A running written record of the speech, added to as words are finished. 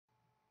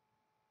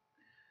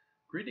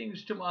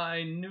Greetings to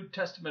my New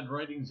Testament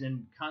Writings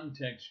in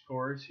Context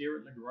course here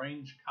at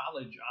Lagrange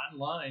College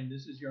Online.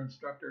 This is your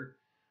instructor,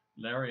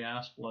 Larry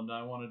Asplund.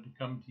 I wanted to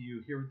come to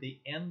you here at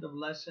the end of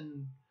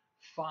Lesson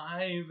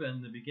 5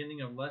 and the beginning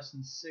of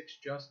Lesson 6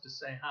 just to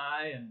say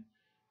hi and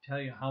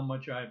tell you how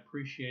much I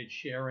appreciate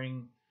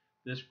sharing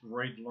this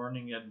great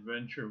learning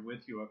adventure with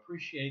you. I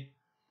appreciate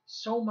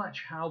so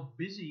much how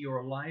busy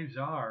your lives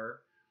are.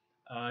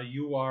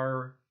 You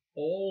are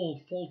all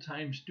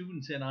full-time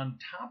students, and on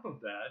top of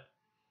that,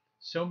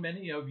 so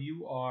many of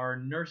you are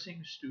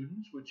nursing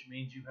students, which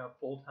means you have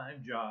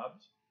full-time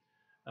jobs.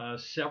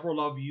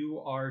 Several of you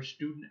are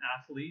student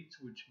athletes,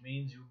 which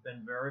means you've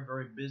been very,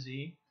 very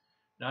busy,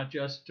 not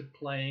just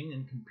playing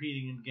and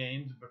competing in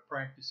games, but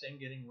practicing,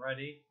 getting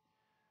ready,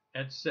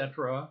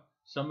 etc.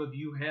 Some of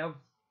you have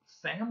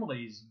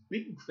families,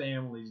 big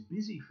families,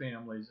 busy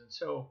families, and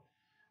so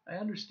I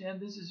understand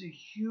this is a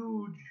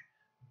huge,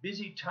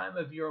 busy time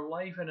of your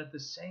life, and at the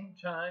same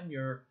time,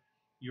 you're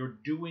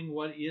doing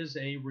what is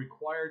a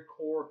required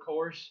core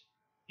course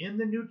in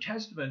the New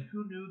Testament.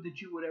 Who knew that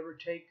you would ever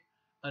take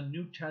a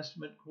New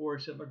Testament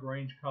course at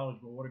Lagrange College?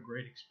 But what a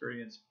great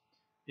experience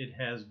it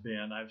has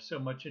been. I've so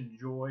much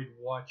enjoyed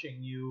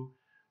watching you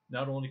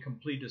not only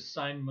complete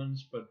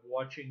assignments, but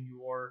watching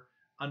your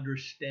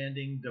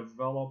understanding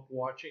develop,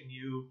 watching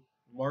you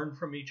learn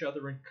from each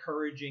other,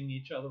 encouraging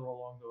each other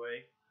along the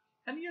way.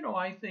 And,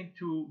 I think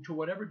to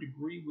whatever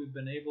degree we've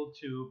been able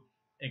to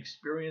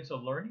experience a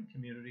learning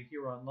community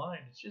here online,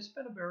 it's just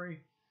been a very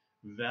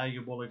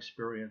valuable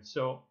experience.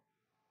 So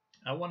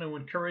I want to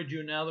encourage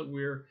you now that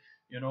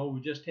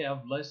we just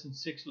have Lesson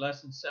 6,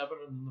 Lesson 7,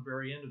 and the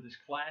very end of this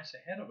class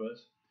ahead of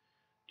us,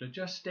 to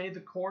just stay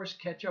the course,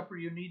 catch up where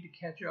you need to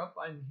catch up.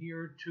 I'm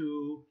here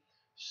to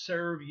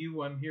serve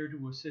you. I'm here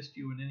to assist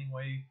you in any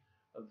way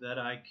that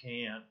I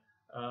can.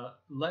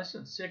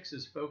 Lesson 6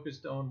 is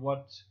focused on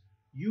what's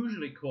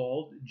usually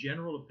called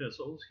general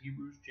epistles: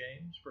 Hebrews,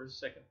 James,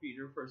 1st, 2nd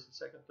Peter, 1st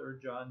and 2nd,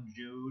 3rd John,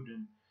 Jude,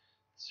 and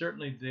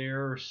certainly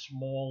they're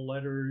small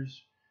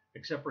letters,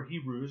 except for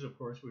Hebrews, of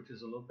course, which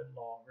is a little bit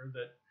longer,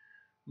 that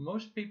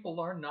most people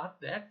are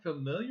not that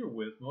familiar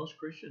with. Most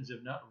Christians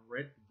have not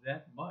read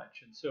that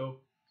much, and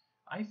so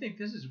I think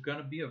this is going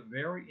to be a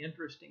very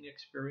interesting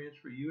experience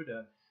for you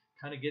to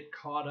kind of get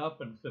caught up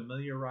and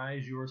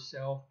familiarize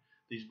yourself.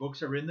 These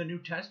books are in the New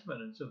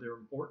Testament, and so they're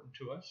important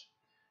to us.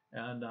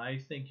 And I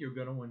think you're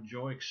going to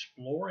enjoy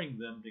exploring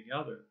them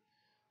together.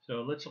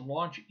 So let's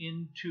launch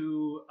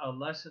into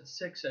Lesson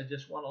 6. I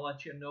just want to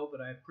let you know that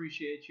I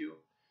appreciate you,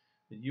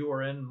 that you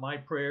are in my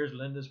prayers,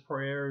 Linda's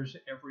prayers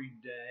every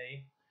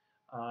day.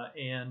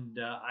 And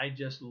I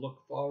just look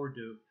forward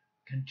to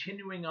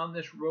continuing on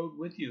this road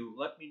with you.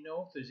 Let me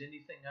know if there's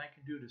anything I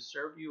can do to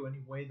serve you,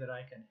 any way that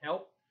I can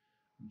help.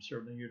 I'm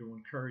certainly here to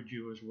encourage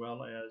you as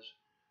well as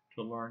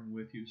to learn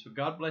with you. So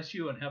God bless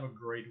you and have a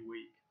great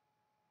week.